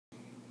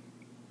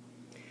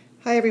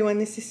Hi everyone,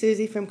 this is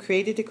Susie from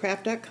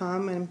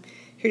createdtocraft.com, and I'm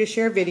here to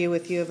share a video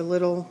with you of a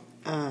little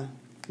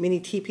mini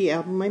teepee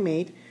album I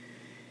made.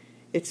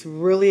 It's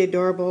really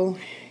adorable.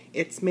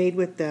 It's made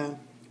with the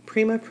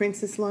Prima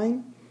Princess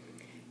line,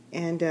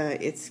 and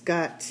it's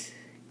got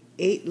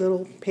 8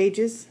 little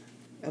pages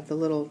of the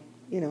little,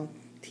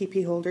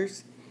 teepee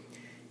holders,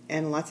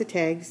 and lots of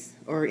tags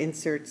or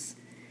inserts.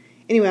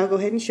 Anyway, I'll go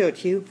ahead and show it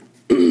to you.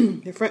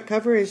 The front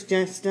cover is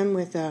just done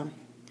with a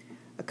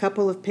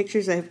couple of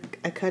pictures I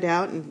cut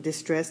out and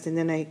distressed, and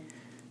then I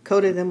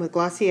coated them with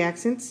glossy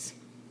accents.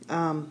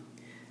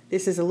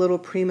 This is a little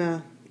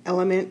Prima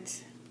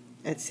element.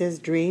 It says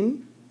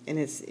Dream, and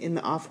it's in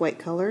the off-white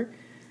color.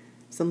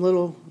 Some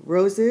little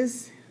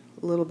roses,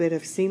 a little bit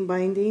of seam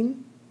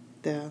binding,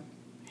 the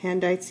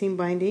hand-dyed seam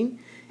binding,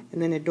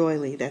 and then a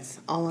doily.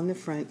 That's all on the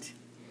front.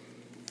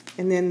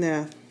 And then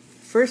the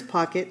first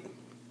pocket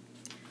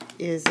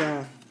is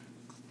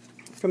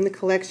from the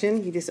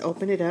collection. You just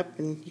open it up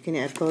and you can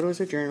add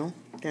photos or journal.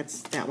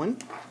 That's that one.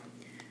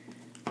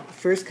 The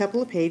first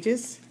couple of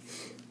pages,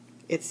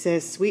 it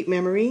says Sweet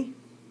Memory.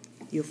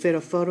 You'll fit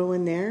a photo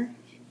in there.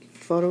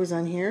 Photos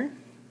on here.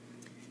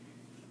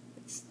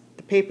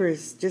 The paper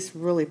is just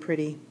really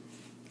pretty.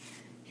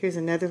 Here's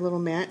another little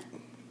matte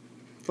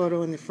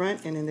photo in the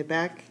front, and in the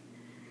back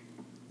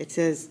it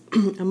says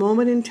a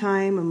moment in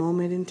time,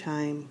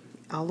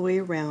 all the way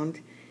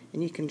around,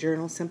 and you can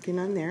journal something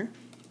on there.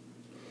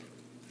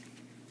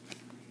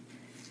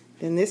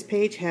 Then this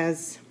page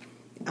has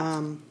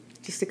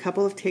just a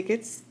couple of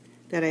tickets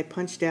that I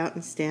punched out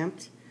and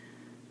stamped,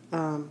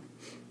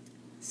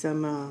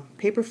 some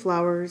paper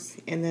flowers,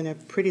 and then a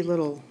pretty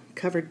little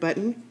covered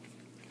button,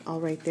 all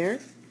right there.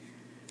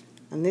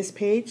 On this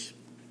page,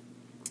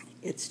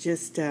 it's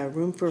just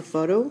room for a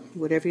photo,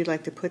 whatever you'd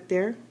like to put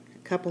there. A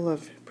couple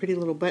of pretty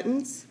little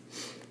buttons,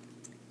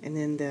 and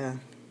then the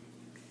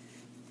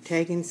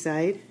tag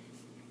inside. It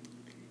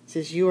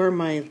says, "You are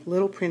my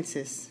little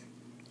princess."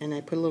 And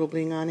I put a little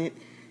bling on it,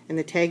 and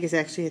the tag is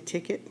actually a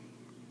ticket,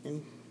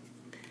 and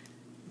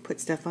put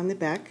stuff on the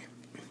back.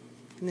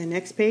 And the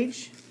next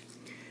page,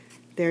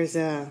 there's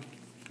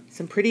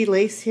some pretty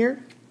lace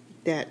here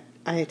that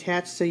I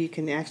attached so you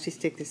can actually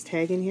stick this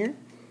tag in here.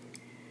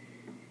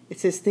 It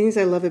says Things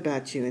I Love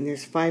About You, and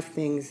there's 5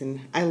 things,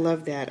 and I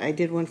love that. I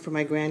did one for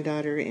my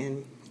granddaughter,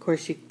 and of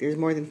course there's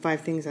more than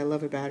 5 things I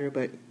love about her,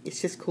 but it's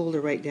just cool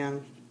to write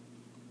down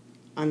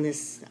on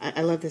this.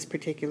 I love this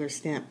particular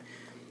stamp.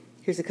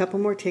 Here's a couple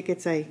more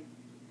tickets I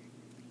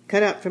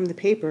cut out from the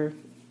paper,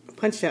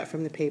 punched out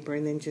from the paper,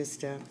 and then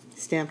just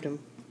stamped them.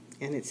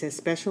 And it says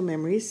Special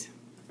Memories.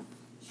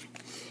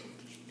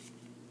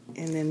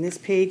 And then this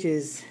page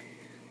it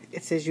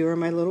says You Are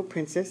My Little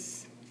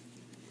Princess,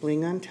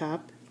 bling on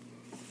top.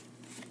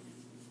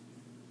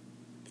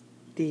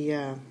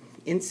 The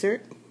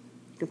insert,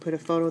 you can put a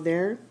photo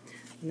there.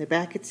 In the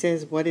back it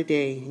says What a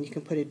Day, and you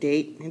can put a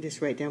date and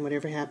just write down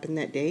whatever happened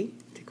that day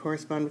to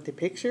correspond with the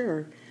picture,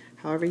 or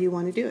however you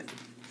want to do it.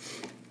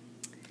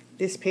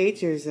 This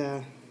page,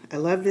 I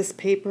love this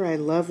paper. I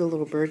love the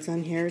little birds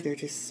on here. They're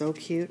just so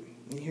cute.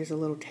 And here's a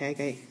little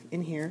tag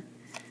in here.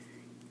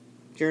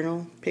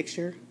 Journal,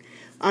 picture.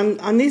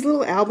 On these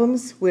little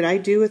albums, what I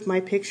do with my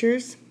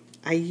pictures,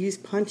 I use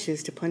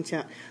punches to punch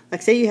out.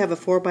 Like say you have a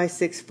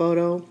 4x6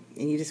 photo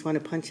and you just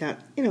want to punch out,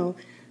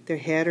 their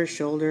head or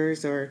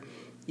shoulders, or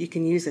you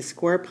can use a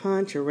square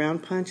punch or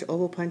round punch,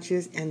 oval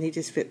punches, and they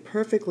just fit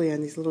perfectly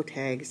on these little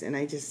tags, and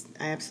I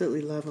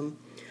absolutely love them.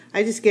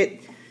 I just get,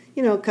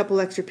 a couple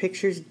extra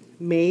pictures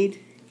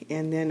made,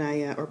 and then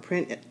or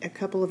print a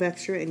couple of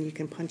extra, and you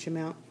can punch them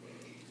out.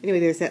 Anyway,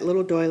 there's that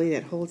little doily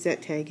that holds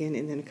that tag in,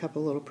 and then a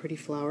couple little pretty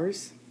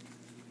flowers,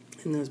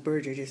 and those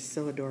birds are just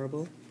so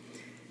adorable.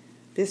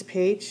 This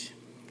page,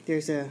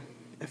 there's a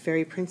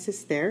fairy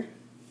princess there,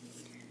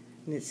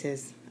 and it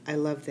says, I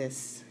love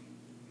this.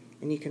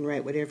 And you can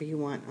write whatever you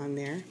want on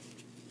there.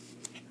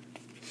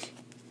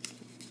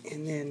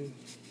 And then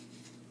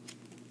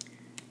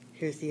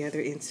here's the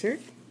other insert.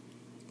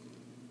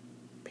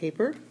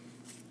 Paper.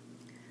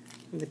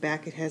 In the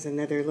back it has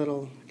another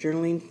little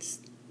journaling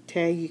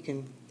tag. You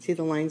can see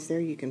the lines there.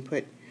 You can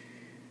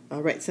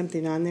write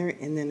something on there.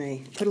 And then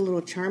I put a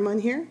little charm on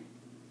here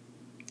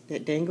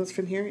that dangles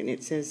from here, and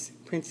it says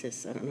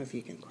Princess. I don't know if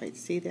you can quite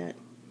see that.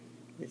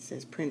 It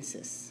says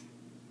Princess.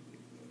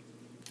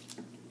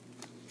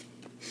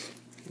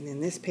 And then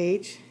this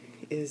page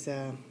is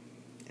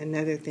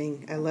another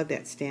thing. I love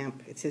that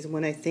stamp. It says,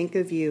 When I Think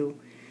of You.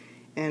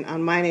 And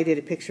on mine I did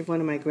a picture of one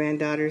of my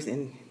granddaughters,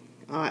 and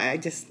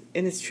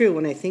and it's true,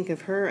 when I think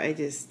of her,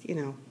 it's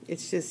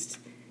just,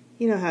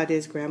 how it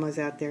is, grandma's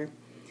out there.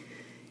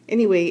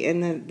 Anyway,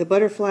 and the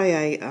butterfly,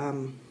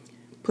 I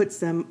put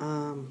some,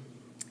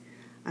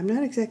 I'm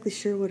not exactly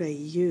sure what I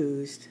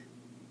used.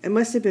 It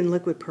must have been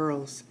liquid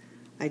pearls.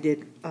 I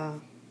did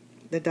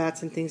the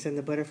dots and things on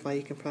the butterfly.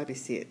 You can probably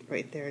see it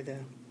right there, the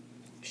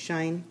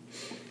shine.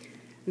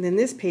 And then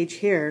this page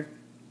here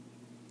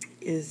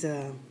is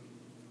the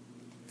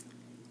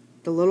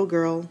little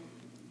girl,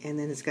 and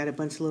then it's got a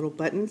bunch of little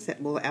buttons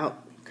that will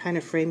kind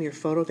of frame your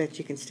photo that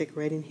you can stick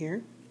right in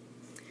here.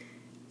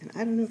 And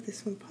I don't know if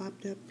this one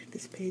popped up,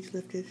 this page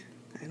lifted.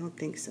 I don't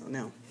think so,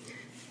 no.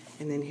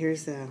 And then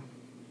here's the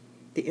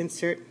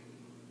insert.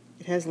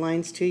 It has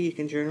lines too. You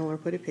can journal or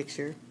put a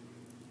picture.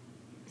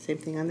 Same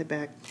thing on the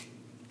back.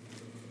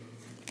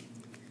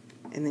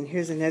 And then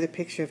here's another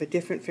picture of a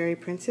different fairy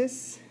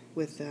princess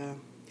with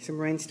some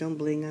rhinestone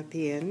bling at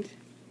the end.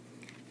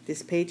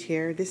 This page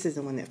here, this is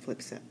the one that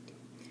flips up.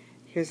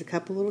 Here's a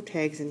couple little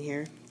tags in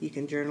here you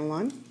can journal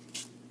on.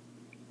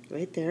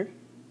 Right there.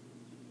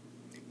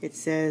 It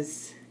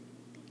says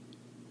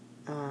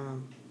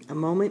a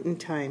moment in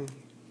time,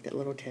 that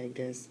little tag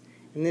does.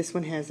 And this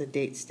one has a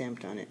date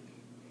stamped on it.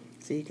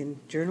 So you can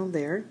journal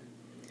there.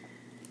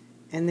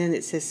 And then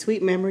it says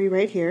sweet memory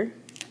right here.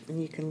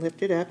 And you can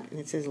lift it up and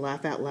it says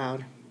laugh out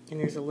loud. And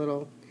there's a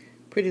little,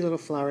 pretty little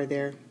flower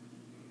there.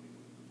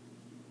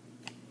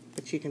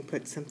 But you can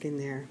put something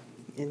there.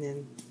 And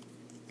then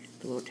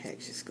the little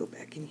tags just go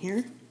back in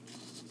here.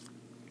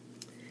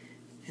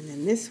 And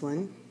then this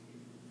one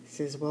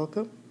says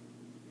welcome.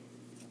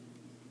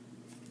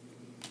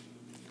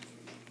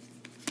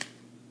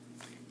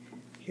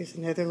 Here's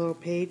another little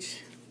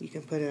page. You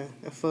can put a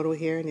photo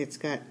here, and it's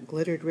got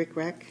glittered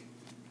rickrack.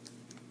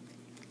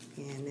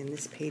 And then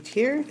this page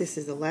here, this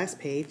is the last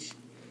page.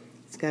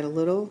 It's got a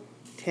little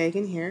tag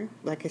in here.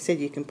 Like I said,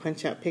 you can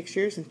punch out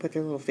pictures and put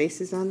their little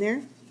faces on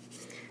there.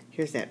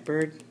 Here's that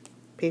bird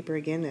paper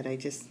again that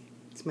it's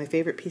my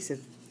favorite piece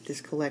of this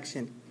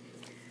collection.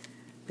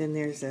 Then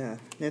there's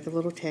another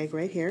little tag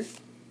right here.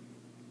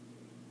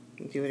 You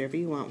can do whatever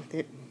you want with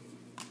it.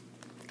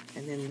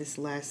 And then this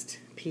last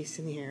piece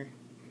in here.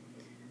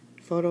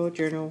 Photo,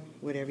 journal,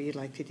 whatever you'd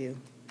like to do.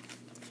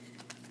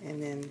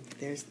 And then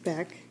there's the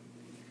back.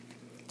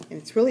 And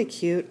it's really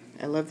cute.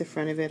 I love the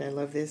front of it. I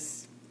love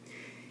this.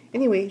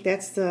 Anyway,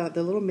 that's the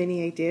little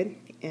mini I did.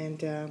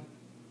 And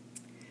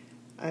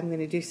I'm going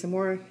to do some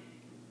more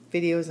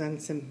videos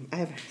on I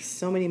have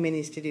so many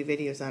minis to do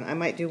videos on. I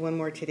might do one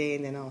more today,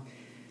 and then I'll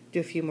do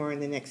a few more in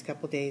the next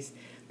couple days.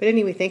 But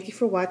anyway, thank you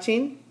for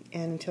watching.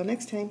 And until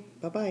next time,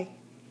 bye-bye.